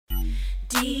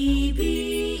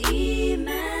DBE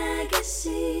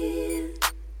Magazine,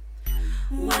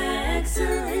 where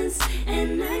excellence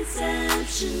and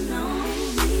exceptional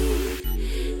me.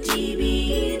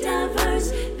 DBE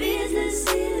Diverse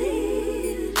Business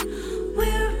Elite.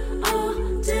 We're all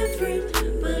different,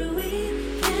 but we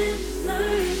can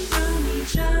learn from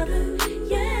each other.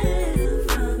 Yeah,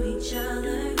 from each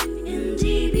other. In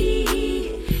DBE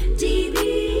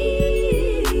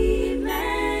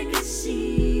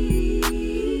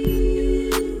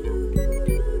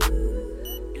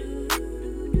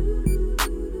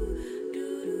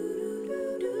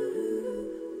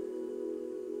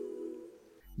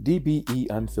DBE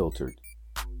Unfiltered,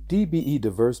 DBE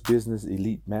Diverse Business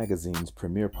Elite Magazine's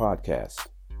premier podcast.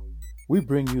 We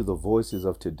bring you the voices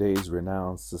of today's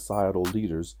renowned societal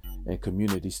leaders and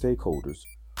community stakeholders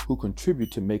who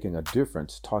contribute to making a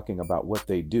difference, talking about what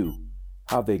they do,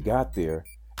 how they got there,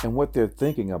 and what they're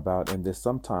thinking about in this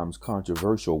sometimes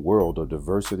controversial world of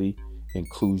diversity,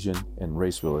 inclusion, and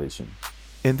race relations.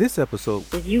 In this episode,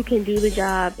 if you can do the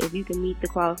job, if you can meet the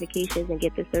qualifications and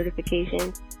get the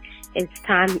certifications, it's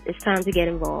time to get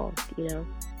involved, you know.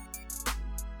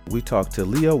 We talked to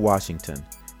Leah Washington,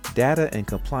 Data and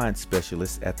Compliance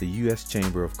Specialist at the U.S.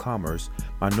 Chamber of Commerce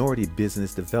Minority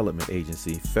Business Development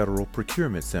Agency Federal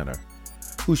Procurement Center,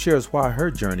 who shares why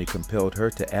her journey compelled her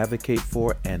to advocate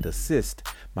for and assist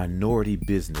minority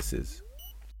businesses.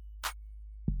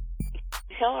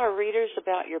 Tell our readers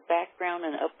about your background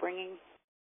and upbringing.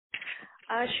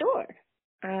 Sure.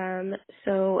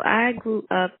 So I grew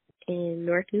up in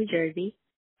Newark, New Jersey.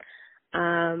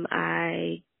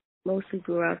 I mostly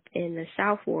grew up in the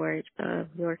South Ward of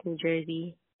Newark, New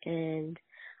Jersey, and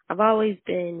I've always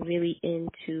been really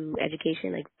into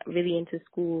education, like really into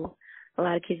school. A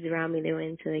lot of kids around me, they were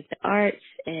into like the arts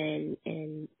and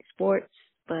sports,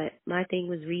 but my thing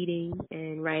was reading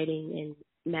and writing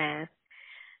and math.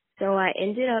 So I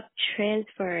ended up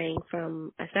transferring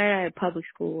I started at a public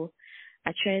school.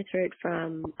 I transferred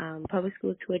from public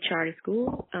school to a charter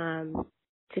school, to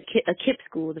a KIPP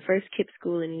school, the first KIPP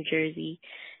school in New Jersey.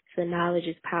 It's the Knowledge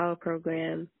is Power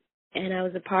program. And I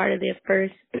was a part of their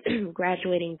first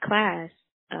graduating class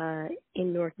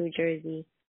in Newark, New Jersey.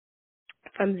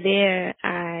 From there,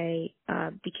 I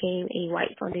became a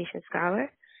White Foundation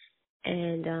Scholar.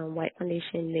 And White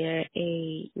Foundation, they're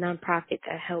a nonprofit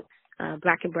that helps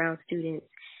Black and brown students,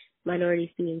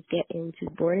 minority students get into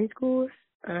boarding schools.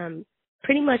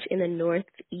 Pretty much in the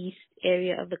northeast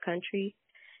area of the country.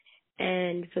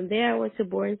 And from there, I went to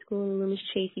boarding school in Loomis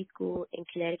Chaffee School in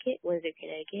Connecticut, Windsor,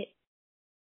 Connecticut.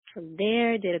 From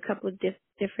there, did a couple of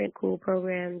different cool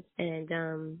programs and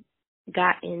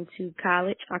got into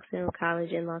college, Occidental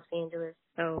College in Los Angeles.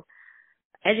 So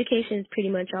education has pretty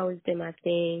much always been my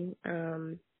thing. I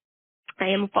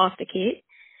am a foster kid,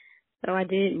 so I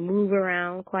did move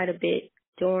around quite a bit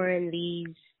during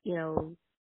these,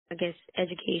 I guess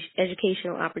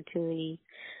educational opportunities,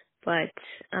 but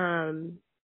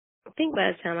I think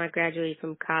by the time I graduated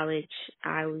from college,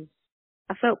 I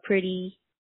felt pretty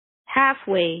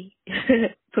halfway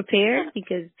prepared,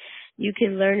 because you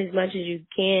can learn as much as you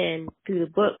can through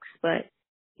the books, but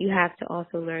you have to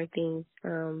also learn things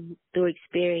through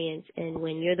experience. And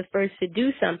when you're the first to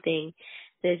do something,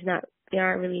 there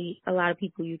aren't really a lot of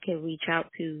people you can reach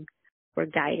out to for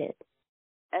guidance.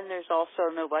 And there's also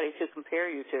nobody to compare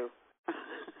you to.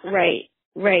 Right,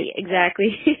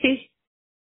 exactly.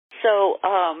 So,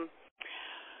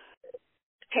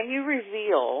 can you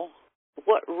reveal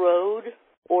what road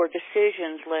or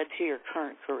decisions led to your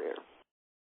current career?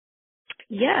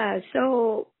 Yeah,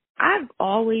 so I've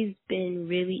always been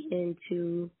really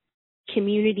into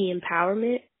community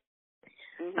empowerment.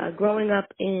 Mm-hmm. Growing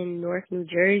up in Newark, New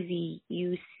Jersey,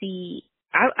 you see,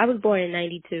 I was born in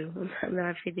 92. I'm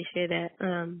not afraid to share that.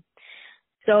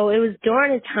 So it was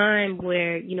during a time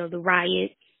where, the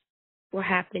riots were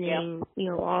happening,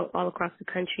 all across the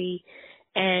country.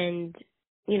 And,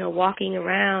 walking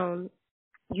around,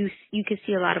 you can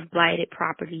see a lot of blighted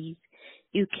properties.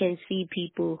 You can see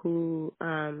people who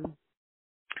aren't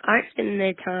spending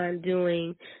their time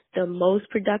doing the most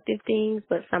productive things,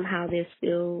 but somehow they're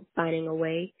still finding a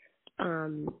way,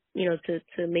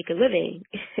 to make a living.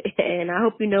 And I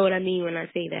hope you know what I mean when I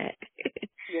say that.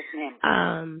 Yes,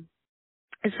 ma'am.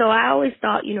 And so I always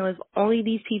thought, if only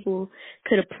these people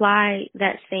could apply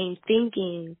that same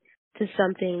thinking to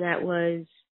something that was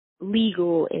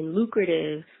legal and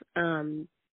lucrative,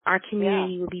 our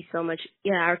community would be so much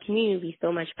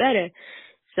better.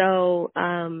 So,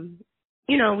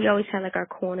 we always had like our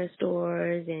corner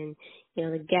stores and,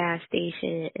 the gas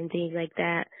station and things like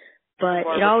that. But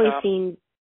it always seemed,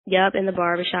 in the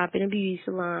barbershop, in a beauty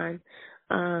salon.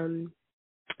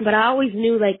 But I always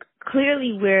knew, like,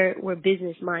 clearly we're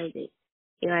business minded,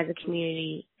 you know, as a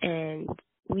community, and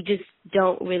we just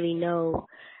don't really know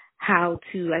how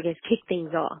to, I guess, kick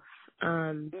things off.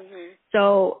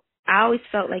 So I always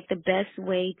felt like the best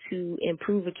way to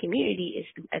improve a community is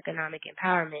through economic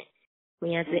empowerment. I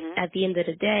mean, at the end of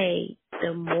the day,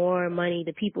 the more money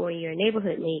the people in your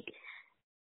neighborhood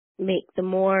make, the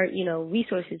more, you know,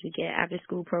 resources we get, after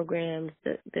school programs,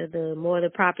 the more the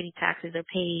property taxes are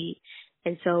paid.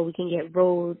 And so we can get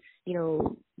roads, you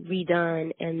know,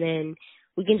 redone, and then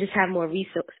we can just have more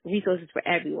resources for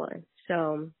everyone.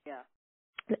 So,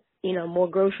 you know, more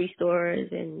grocery stores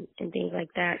and things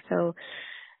like that. So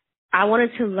I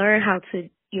wanted to learn how to,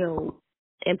 you know,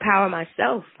 empower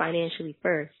myself financially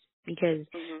first, because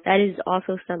that is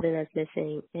also something that's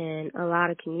missing in a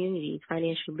lot of communities,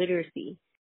 financial literacy.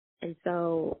 And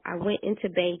so I went into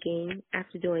banking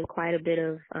after doing quite a bit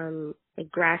of like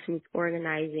grassroots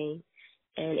organizing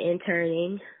and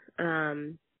interning,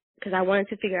 because I wanted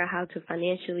to figure out how to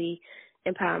financially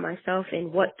empower myself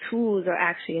and what tools are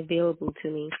actually available to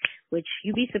me, which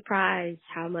you'd be surprised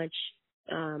how much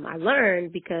I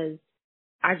learned, because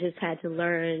I just had to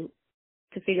learn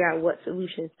to figure out what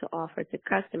solutions to offer to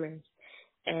customers.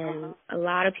 And a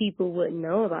lot of people wouldn't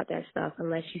know about that stuff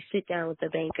unless you sit down with a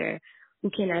banker who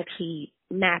can actually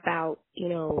map out, you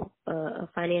know, a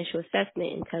financial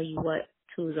assessment and tell you what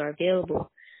tools are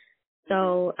available.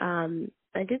 So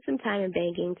I did some time in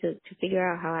banking to figure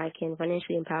out how I can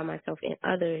financially empower myself and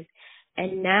others.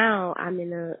 And now I'm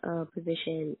in a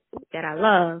position that I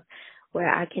love, where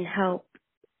I can help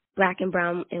Black and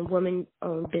brown and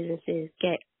women-owned businesses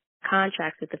get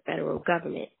contracts with the federal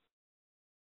government.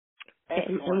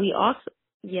 And we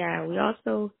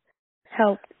also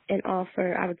help and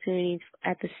offer opportunities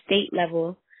at the state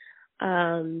level.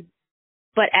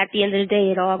 But at the end of the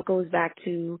day, it all goes back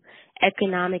to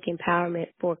economic empowerment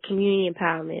for community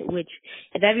empowerment, which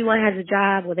if everyone has a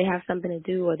job or they have something to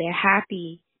do or they're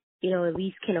happy, you know, at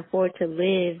least can afford to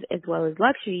live as well as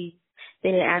luxuries,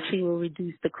 then it actually will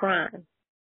reduce the crime.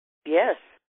 Yes,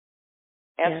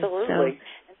 absolutely.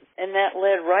 Yeah, and that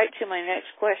led right to my next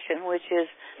question, which is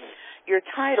your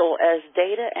title as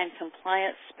Data and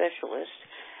Compliance Specialist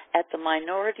at the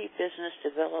Minority Business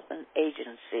Development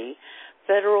Agency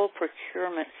Federal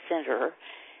Procurement Center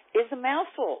is a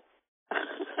mouthful.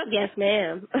 Yes,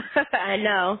 ma'am. I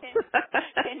know.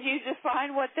 Can you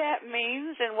define what that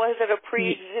means, and was it a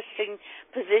pre-existing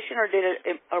position, or did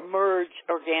it emerge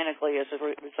organically as a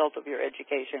result of your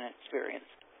education and experience?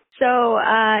 So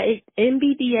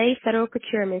MBDA, Federal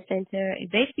Procurement Center,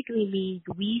 it basically means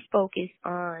we focus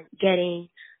on getting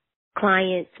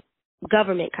clients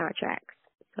government contracts.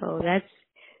 So that's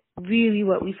really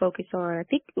what we focus on. I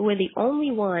think we're the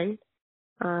only one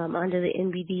under the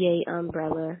MBDA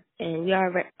umbrella, and we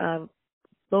are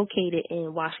located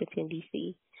in Washington,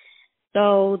 D.C.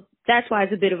 So that's why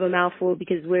it's a bit of a mouthful,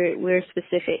 because we're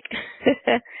specific.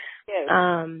 Yes.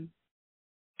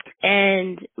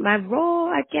 And my role,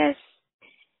 I guess,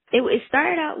 it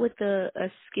started out with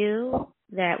a skill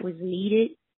that was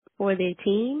needed for their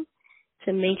team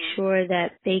to make sure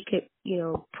that they could, you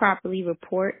know, properly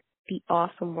report the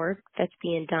awesome work that's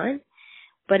being done.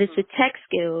 But it's a tech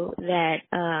skill that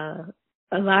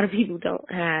a lot of people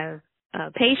don't have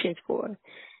patience for.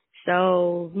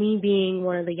 So me being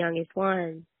one of the youngest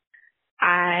ones,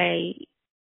 I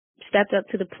stepped up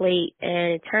to the plate,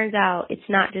 and it turns out it's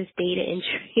not just data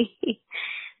entry.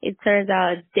 It turns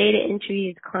out data entry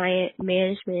is client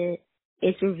management.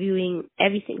 It's reviewing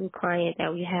every single client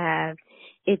that we have.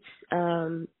 It's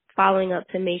following up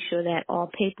to make sure that all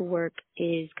paperwork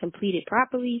is completed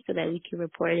properly so that we can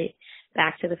report it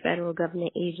back to the federal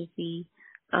government agency.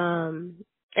 And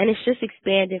it's just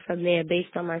expanded from there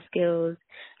based on my skills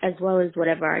as well as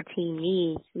whatever our team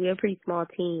needs. We're a pretty small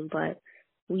team, but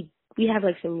we have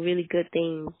like some really good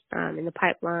things in the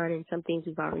pipeline and some things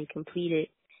we've already completed.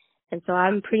 And so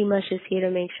I'm pretty much just here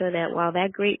to make sure that while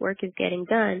that great work is getting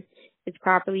done, it's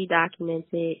properly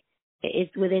documented,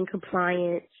 it's within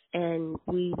compliance, and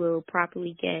we will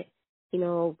properly get, you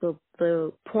know,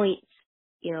 the points,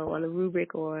 you know, on the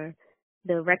rubric or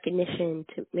the recognition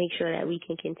to make sure that we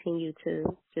can continue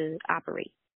to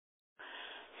operate.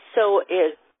 So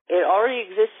it already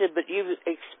existed, but you've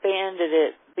expanded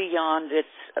it beyond its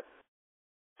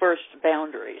first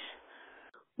boundaries.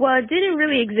 Well, it didn't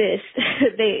really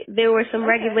exist. There were some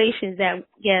regulations that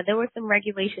went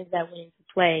into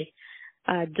play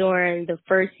during the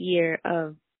first year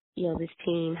of, you know, this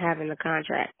team having the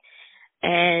contract.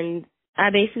 And I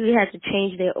basically had to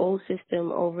change their old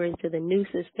system over into the new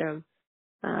system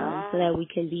so that we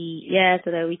can be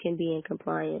in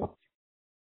compliance.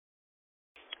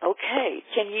 Okay.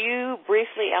 Can you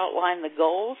briefly outline the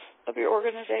goals of your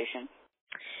organization?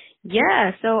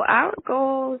 Yeah, so our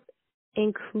goals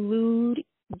include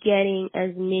getting as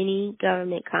many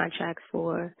government contracts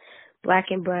for Black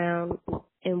and brown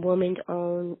and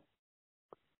women-owned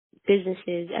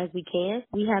businesses as we can.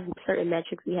 We have certain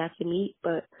metrics we have to meet,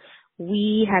 but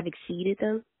we have exceeded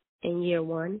them in year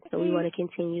one, so we want to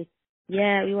continue.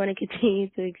 Yeah, we want to continue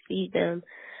to exceed them,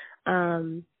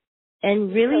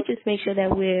 and really just make sure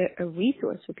that we're a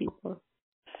resource for people.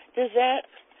 Does that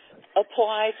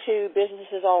apply to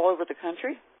businesses all over the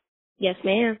country? Yes,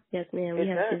 ma'am. Yes, ma'am. We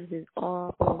have businesses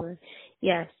all over.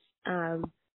 Yes.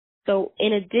 So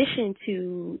in addition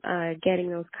to getting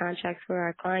those contracts for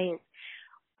our clients,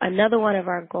 another one of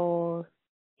our goals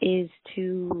is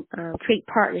to create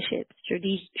partnerships,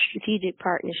 strategic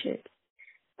partnerships,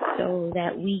 so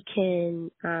that we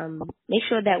can make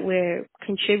sure that we're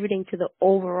contributing to the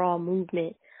overall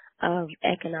movement of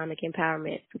economic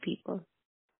empowerment for people.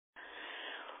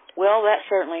 Well, that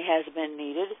certainly has been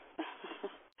needed.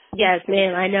 Yes,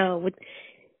 ma'am, I know.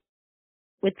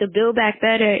 With the Build Back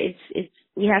Better, it's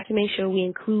we have to make sure we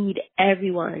include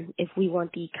everyone if we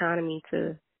want the economy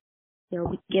to,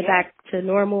 get back to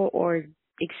normal or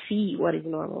exceed what is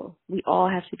normal. We all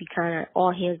have to be kind of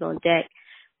all hands on deck,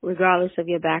 regardless of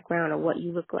your background or what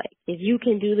you look like. If you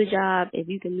can do the job, if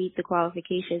you can meet the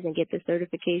qualifications and get the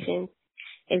certifications,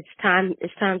 it's time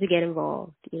to get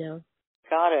involved,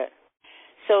 Got it.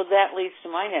 So that leads to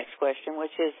my next question,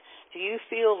 which is, do you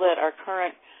feel that our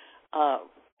current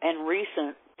and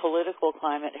recent political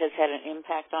climate has had an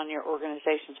impact on your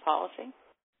organization's policy?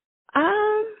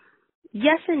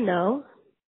 Yes and no.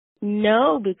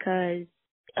 No, because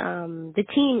the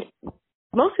team,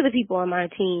 most of the people on my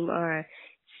team are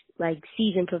like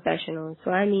seasoned professionals.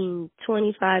 So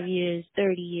 25 years,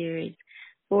 30 years,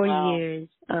 40 Wow. years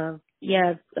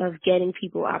of getting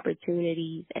people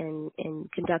opportunities and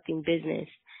conducting business.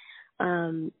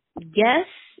 Yes,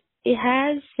 it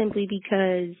has, simply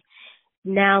because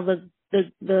now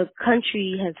the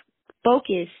country has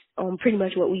focused on pretty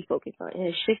much what we focus on. It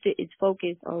has shifted its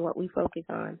focus on what we focus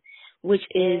on, which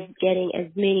is getting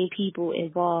as many people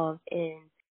involved in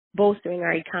bolstering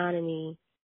our economy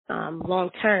long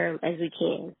term as we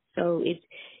can. So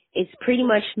it's pretty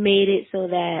much made it so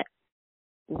that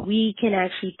we can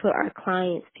actually put our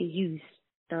clients to use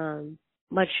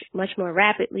much more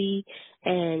rapidly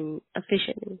and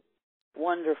efficiently.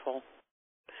 Wonderful.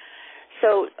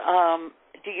 So,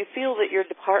 do you feel that your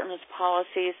department's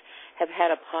policies have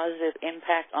had a positive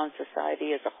impact on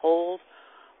society as a whole,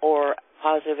 or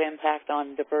positive impact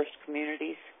on diverse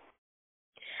communities?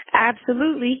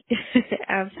 Absolutely.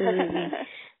 Absolutely.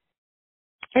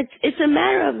 It's a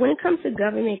matter of, when it comes to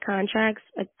government contracts,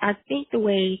 I think the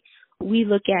way we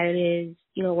look at it is,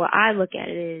 what I look at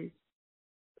it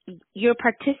is, you're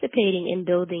participating in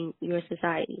building your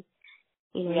society.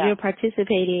 You're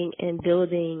participating in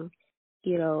building,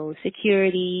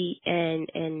 security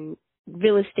and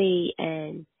real estate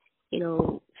and,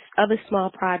 other small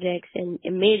projects and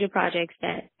major projects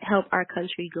that help our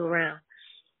country go round.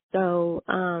 So,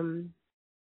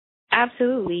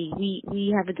 absolutely,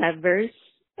 we have a diverse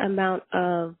amount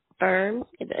of firms,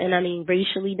 and I mean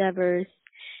racially diverse,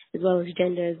 as well as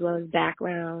gender, as well as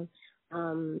background,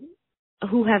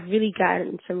 who have really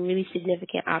gotten some really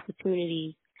significant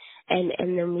opportunities. And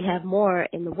then we have more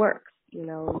in the works,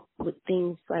 with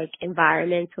things like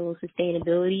environmental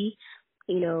sustainability,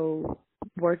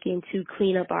 working to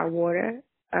clean up our water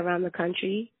around the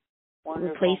country. Wonderful.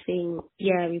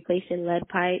 Replacing lead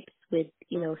pipes with,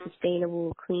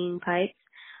 sustainable, clean pipes.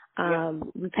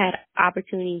 We've had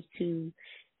opportunities to,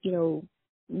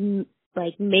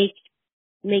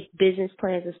 make business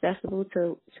plans accessible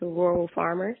to rural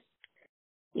farmers.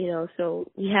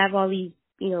 So we have all these,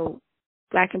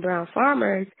 Black and brown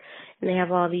farmers, and they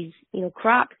have all these,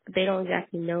 crops, but they don't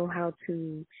exactly know how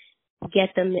to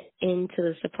get them into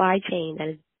the supply chain that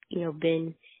has,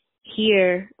 been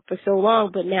here for so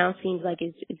long, but now seems like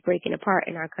it's breaking apart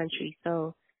in our country.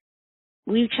 So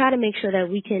we try to make sure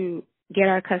that we can get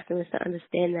our customers to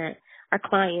understand that, our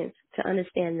clients to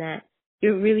understand that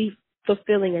you're really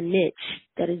fulfilling a niche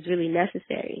that is really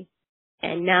necessary.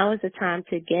 And now is the time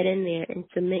to get in there and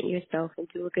submit yourself and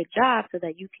do a good job so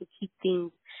that you can keep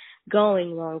things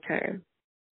going long term.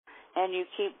 And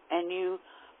you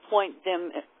point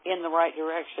them in the right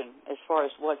direction as far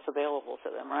as what's available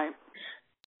to them, right?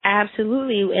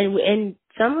 Absolutely. And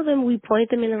some of them, we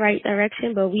point them in the right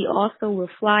direction, but we also will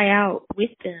fly out with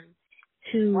them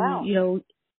to,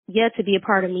 to be a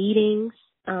part of meetings.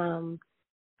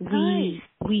 Nice.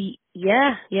 We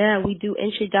do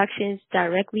introductions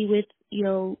directly with,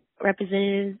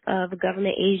 representatives of a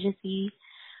government agency.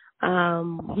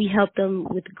 We help them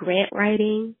with grant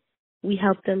writing. We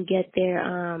help them get their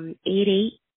 8-8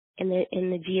 in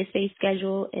the GSA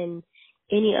schedule and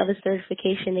any other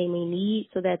certification they may need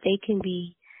so that they can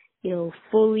be,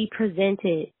 fully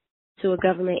presented to a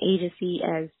government agency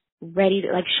as ready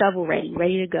to, like shovel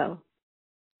ready to go.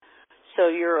 So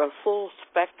you're a full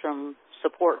spectrum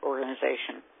support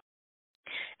organization.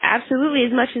 Absolutely,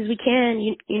 as much as we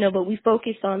can, but we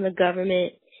focus on the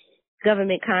government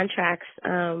contracts.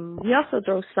 We also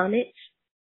throw summits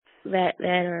that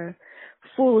are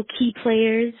full of key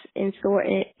players in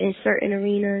certain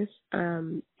arenas,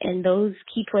 and those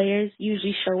key players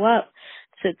usually show up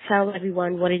to tell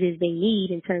everyone what it is they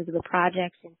need in terms of the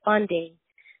projects and funding.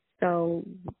 So,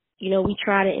 we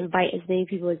try to invite as many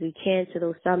people as we can to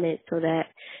those summits so that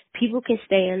people can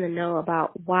stay in the know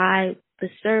about why the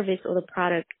service or the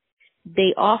product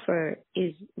they offer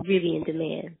is really in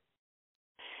demand.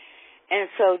 And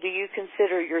so do you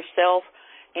consider yourself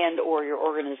and or your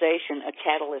organization a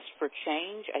catalyst for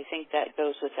change? I think that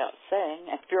goes without saying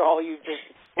after all you just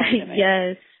explained to me.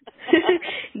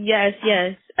 Yes.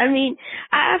 Yes. I mean,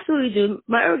 I absolutely do.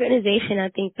 My organization, I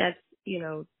think that's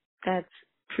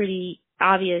pretty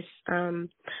obvious.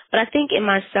 But I think in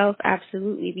myself,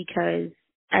 absolutely, because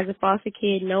as a foster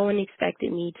kid, no one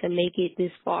expected me to make it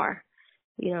this far.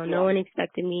 No one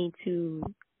expected me to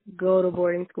go to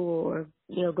boarding school or,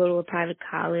 go to a private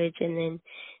college and then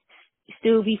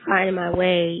still be finding my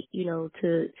way,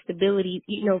 to stability.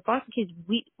 Foster kids,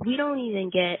 we don't even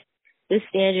get the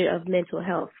standard of mental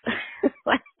health. I've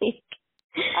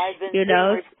been seeing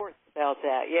reports about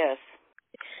that, yes.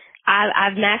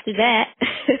 I've mastered that.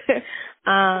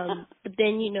 But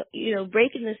then,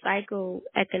 breaking the cycle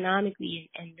economically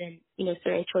and then,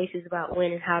 certain choices about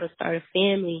when and how to start a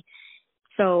family.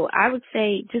 So I would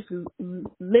say just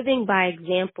living by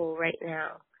example right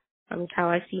now is how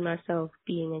I see myself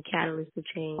being a catalyst of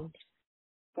change.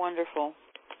 Wonderful.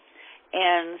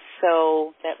 And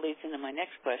so that leads into my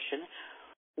next question.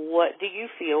 What do you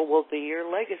feel will be your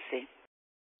legacy?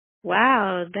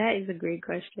 Wow, that is a great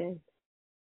question.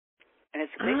 And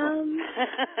it's a big one.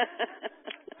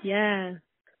 Yeah.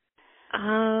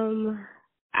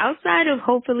 Outside of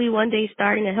hopefully one day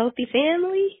starting a healthy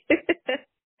family.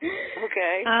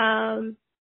 Okay.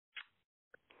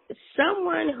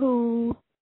 Someone who,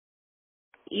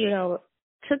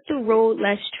 took the road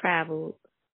less traveled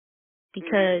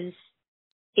because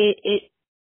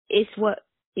it's what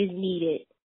is needed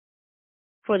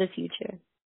for the future.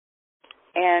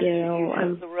 And you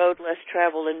took the road less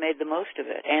traveled and made the most of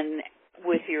it. And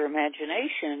with your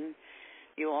imagination,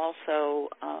 you also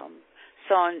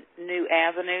saw new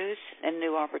avenues and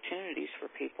new opportunities for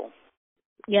people.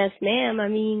 Yes, ma'am. I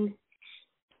mean,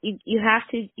 you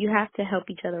have to help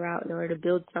each other out in order to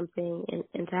build something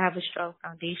and to have a strong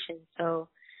foundation. So,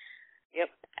 yep.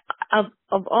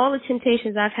 Of all the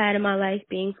temptations I've had in my life,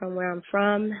 being from where I'm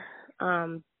from,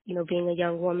 being a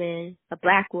young woman, a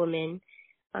black woman,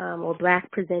 or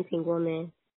black presenting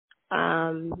woman,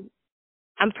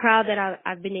 I'm proud that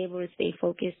I've been able to stay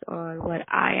focused on what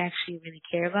I actually really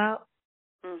care about.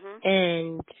 Mm-hmm.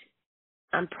 And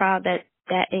I'm proud that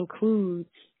includes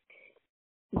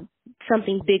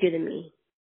something bigger than me,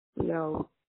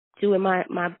 doing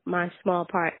my small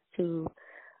part to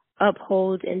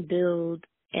uphold and build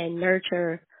and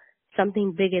nurture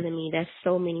something bigger than me that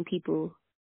so many people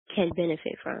can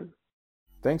benefit from.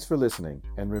 Thanks for listening.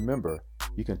 And remember,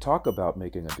 you can talk about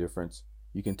making a difference,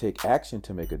 you can take action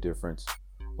to make a difference,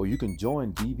 or you can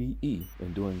join DBE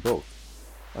in doing both.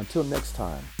 Until next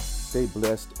time, stay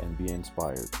blessed and be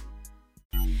inspired.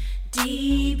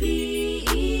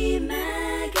 DBE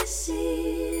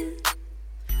Magazine,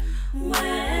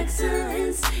 where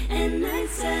excellence and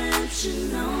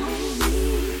exception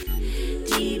only.